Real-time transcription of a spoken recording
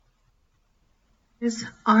Is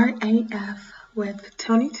RAF with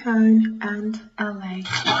Tony Tone and LA.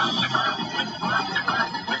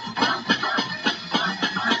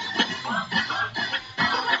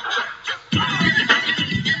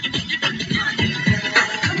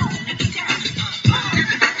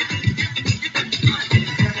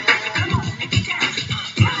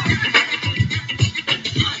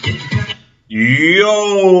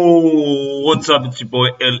 Yo, what's up? It's your boy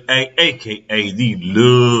LA, aka the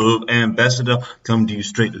Love Ambassador, coming to you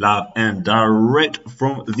straight live and direct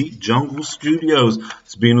from the Jungle Studios.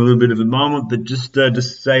 It's been a little bit of a moment, but just to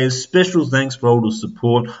say a special thanks for all the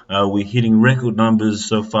support. We're hitting record numbers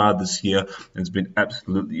so far this year, and it's been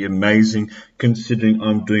absolutely amazing considering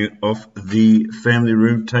I'm doing it off the family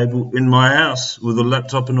room table in my house with a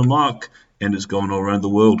laptop and a mic, and it's going all around the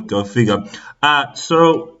world. Go figure.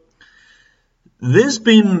 There's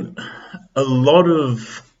been a lot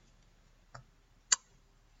of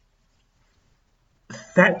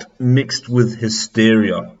fact mixed with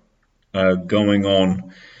hysteria going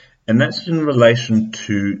on, and that's in relation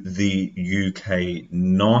to the UK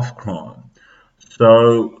knife crime.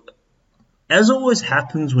 So, as always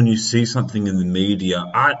happens when you see something in the media,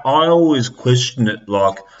 I always question it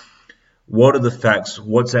like, what are the facts?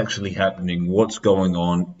 What's actually happening? What's going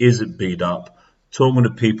on? Is it beat up? Talking to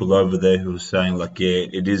people over there who are saying like, yeah,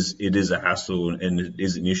 it is a hassle and it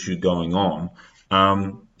is an issue going on.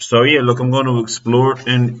 So yeah, look, I'm going to explore it,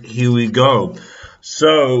 and here we go.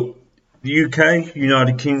 So the UK,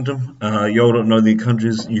 United Kingdom, y'all don't know the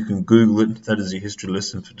countries, you can Google it. That is a history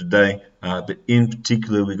lesson for today. But in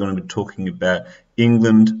particular, we're going to be talking about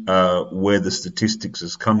England, where the statistics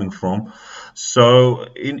is coming from. So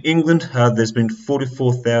in England, there's been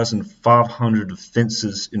 44,500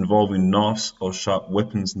 offences involving knives or sharp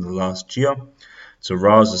weapons in the last year. It's a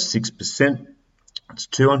rise of 6%. It's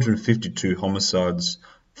 252 homicides,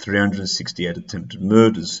 368 attempted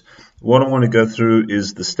murders. What I want to go through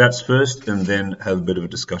is the stats first and then have a bit of a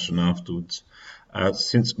discussion afterwards.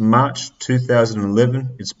 Since March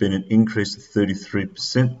 2011, it's been an increase of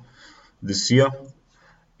 33% this year.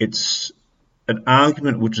 It's an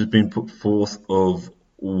argument which has been put forth of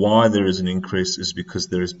why there is an increase is because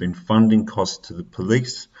there has been funding costs to the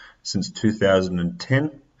police since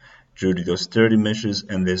 2010 due to the austerity measures,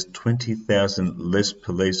 and there's 20,000 less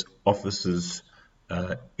police officers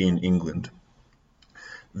in England.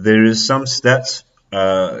 There is some stats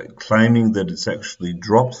claiming that it's actually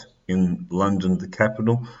dropped in London, the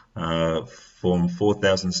capital, from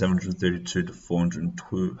 4,732 to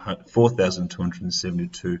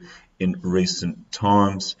 4,272 in recent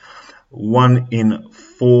times. One in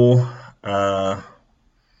four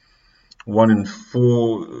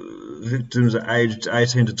victims are aged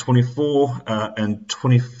 18 to 24, and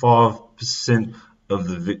 25% of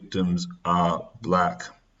the victims are black.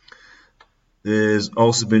 There's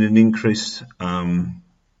also been an increase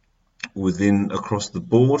across the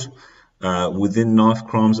board within knife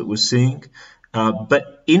crimes that we're seeing.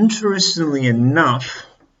 But interestingly enough,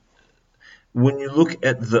 when you look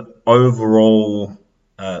at the overall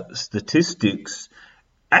statistics,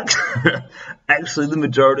 actually the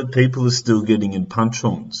majority of people are still getting in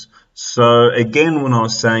punch-ons. So again, when I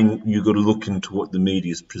was saying you've got to look into what the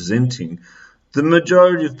media is presenting, the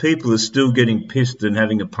majority of people are still getting pissed and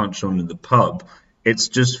having a punch-on in the pub. It's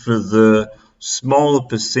just for the smaller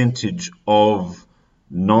percentage of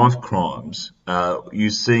knife crimes, you're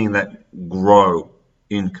seeing that grow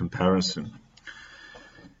in comparison.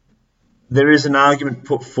 There is an argument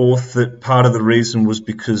put forth that part of the reason was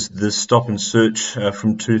because the stop and search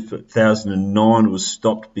from 2009 was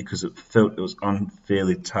stopped because it felt it was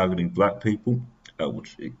unfairly targeting black people,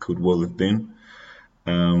 which it could well have been.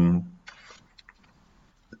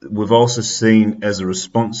 We've also seen, as a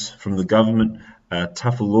response from the government,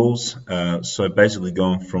 tougher laws. So basically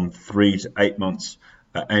going from 3 to 8 months.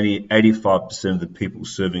 85% of the people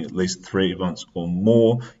serving at least 3 months or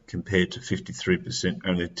more, compared to 53%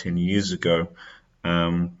 only 10 years ago.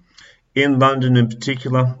 In London in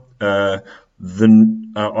particular,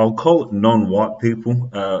 I'll call it non-white people.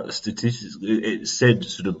 Statistics, it said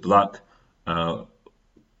sort of black,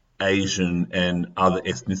 Asian and other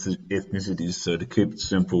ethnicities, so to keep it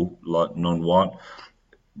simple, like non-white,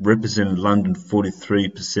 represented London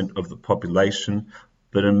 43% of the population,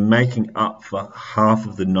 but are making up for half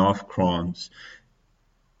of the knife crimes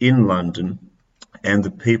in London, and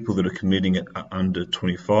the people that are committing it are under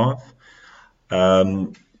 25.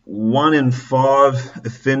 1 in 5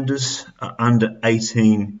 offenders are under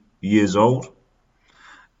 18 years old.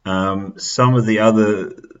 Some of the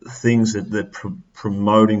other things that they're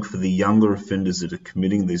promoting for the younger offenders that are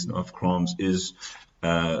committing these knife crimes is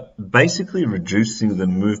basically reducing the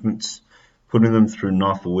movements putting them through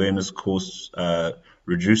knife awareness course,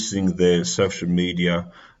 reducing their social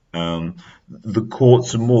media. The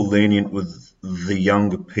courts are more lenient with the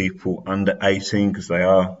younger people under 18 because they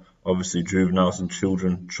are obviously juveniles and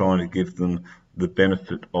children, trying to give them the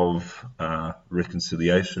benefit of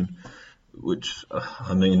reconciliation, which,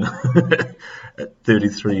 I mean, at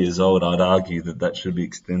 33 years old, I'd argue that should be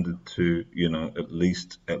extended to, at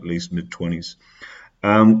least mid-20s.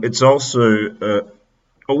 It's also,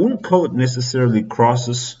 I wouldn't call it necessarily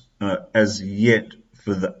crisis as yet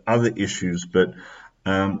for the other issues, but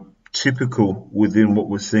typical within what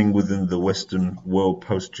we're seeing within the Western world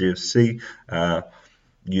post GFC.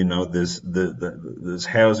 There's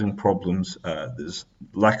housing problems, there's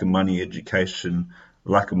lack of money, education,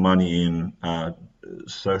 lack of money in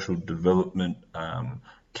social development,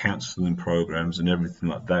 counselling programs, and everything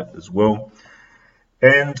like that as well.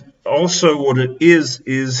 And also, what it is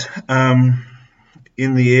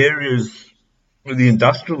in the areas, the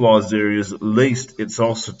industrialized areas at least, it's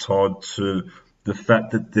also tied to the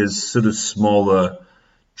fact that there's sort of smaller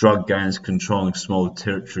drug gangs controlling smaller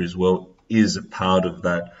territory as well, is a part of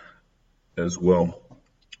that as well.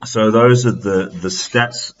 So those are the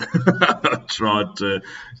stats I tried to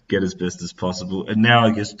get as best as possible. And now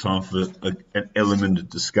I guess time for an element of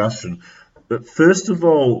discussion. But first of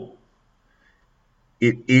all,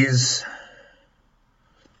 it is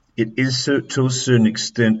to a certain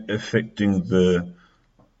extent affecting the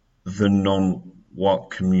non-white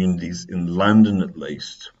communities in London at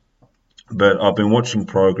least. But I've been watching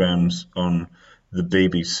programs on the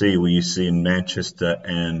BBC where you see in Manchester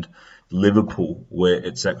and Liverpool where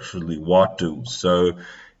it's actually white dudes. So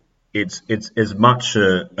it's as much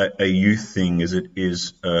a youth thing as it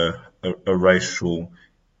is a racial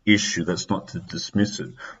issue. That's not to dismiss it.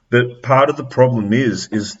 But part of the problem is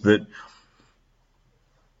that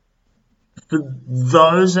for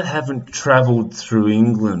those that haven't travelled through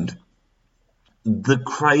England, the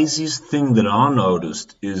craziest thing that I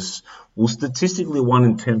noticed is, well, statistically 1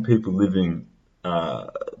 in 10 people live in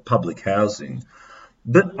public housing,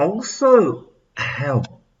 but also how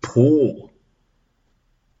poor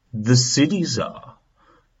the cities are.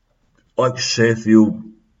 Like Sheffield,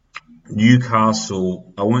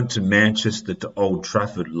 Newcastle, I went to Manchester, to Old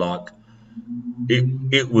Trafford, like,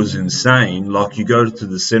 it was insane. Like, you go to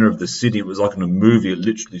the centre of the city, it was like in a movie, it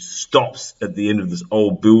literally stops at the end of this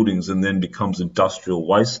old buildings and then becomes industrial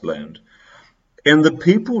wasteland. And the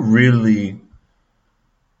people really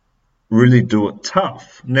do it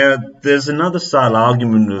tough. Now, there's another side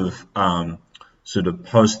argument of sort of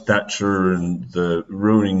post-Thatcher and the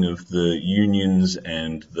ruining of the unions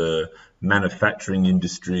and the manufacturing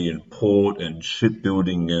industry and port and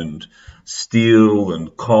shipbuilding and steel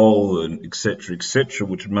and coal and et cetera,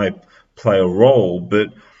 which may play a role. But,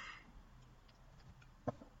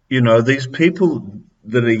 these people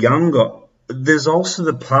that are younger, there's also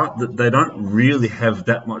the part that they don't really have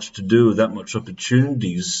that much to do with that much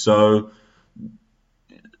opportunities. So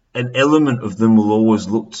an element of them will always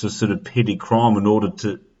look to sort of petty crime in order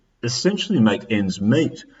to essentially make ends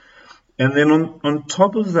meet. And then on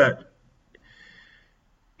top of that,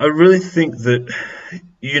 I really think that,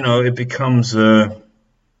 it becomes an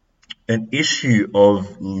issue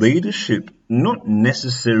of leadership, not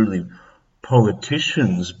necessarily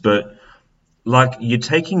politicians, but like you're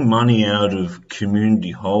taking money out of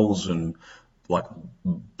community halls and like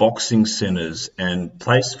boxing centres and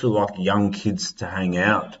place for like young kids to hang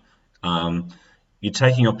out. You're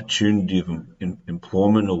taking opportunity of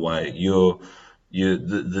employment away.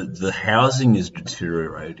 The housing is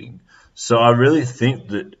deteriorating. So I really think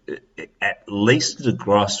that at least at a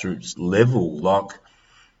grassroots level, like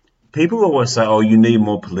people always say, oh, you need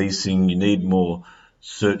more policing, you need more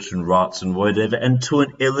search and rights and whatever, and to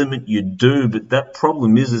an element you do, but that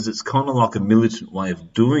problem is it's kind of like a militant way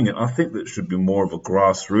of doing it. I think that should be more of a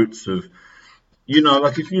grassroots of,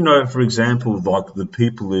 like if for example, like the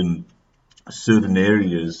people in certain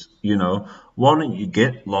areas, why don't you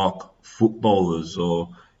get like footballers or,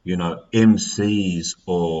 MCs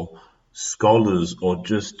or scholars or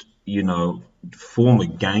just, former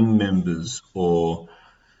gang members or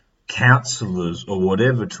counsellors or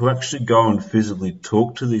whatever to actually go and physically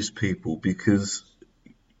talk to these people, because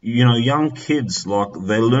young kids, like,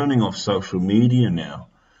 they're learning off social media now,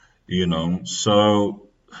 so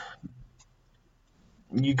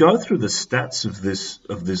you go through the stats of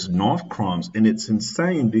this knife crimes and it's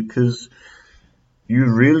insane, because you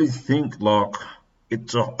really think like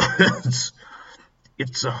it's a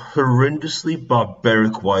it's a horrendously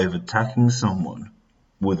barbaric way of attacking someone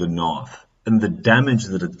with a knife. And the damage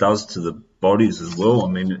that it does to the bodies as well. I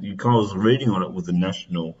mean, I was reading on it with the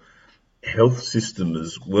National health system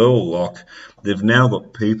as well. Like they've now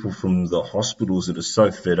got people from the hospitals that are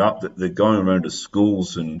so fed up that they're going around to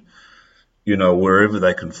schools and wherever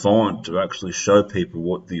they can find to actually show people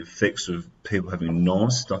what the effects of people having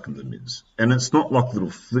knives stuck in them is. And it's not like little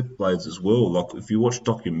flip blades as well. Like if you watch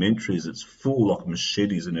documentaries, it's full like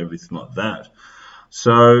machetes and everything like that.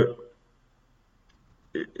 So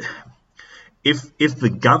if the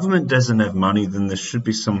government doesn't have money, then there should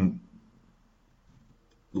be some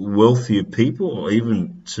wealthier people, or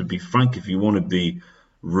even to be frank, if you want to be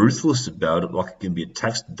ruthless about it, like it can be a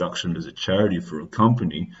tax deduction as a charity for a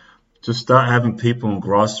company, to start having people on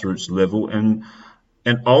grassroots level, and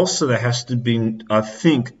also there has to be, I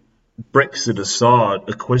think, Brexit aside,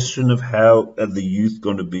 a question of how are the youth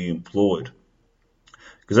going to be employed?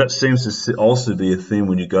 Because that seems to also be a theme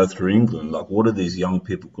when you go through England. Like, what are these young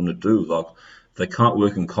people going to do? Like, they can't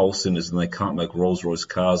work in coal centres and they can't make Rolls-Royce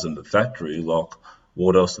cars in the factory. Like,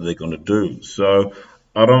 what else are they going to do? So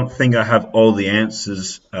I don't think I have all the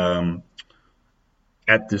answers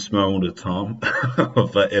at this moment of time,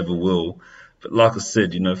 if I ever will. But like I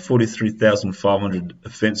said, 43,500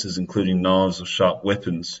 offences, including knives or sharp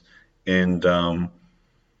weapons, and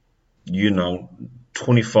you know,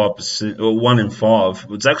 25% or 1 in 5.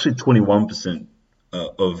 It's actually 21%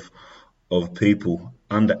 of people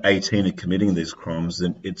under 18 are committing these crimes.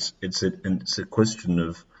 Then it's a question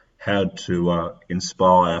of how to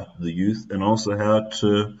inspire the youth, and also how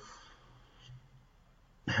to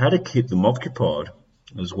keep them occupied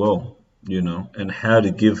as well, and how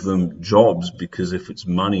to give them jobs, because if it's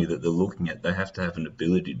money that they're looking at, they have to have an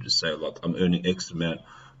ability to say, like, I'm earning X amount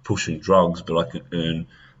pushing drugs, but I can earn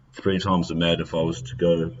 3 times the amount if I was to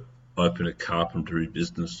go open a carpentry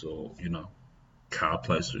business, or, car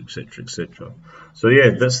place, etc., etc. So yeah,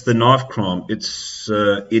 that's the knife crime. It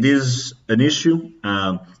is an issue,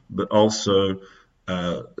 but also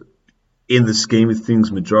in the scheme of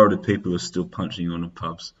things, majority of people are still punching on in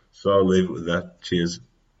pubs. So I'll leave it with that. Cheers.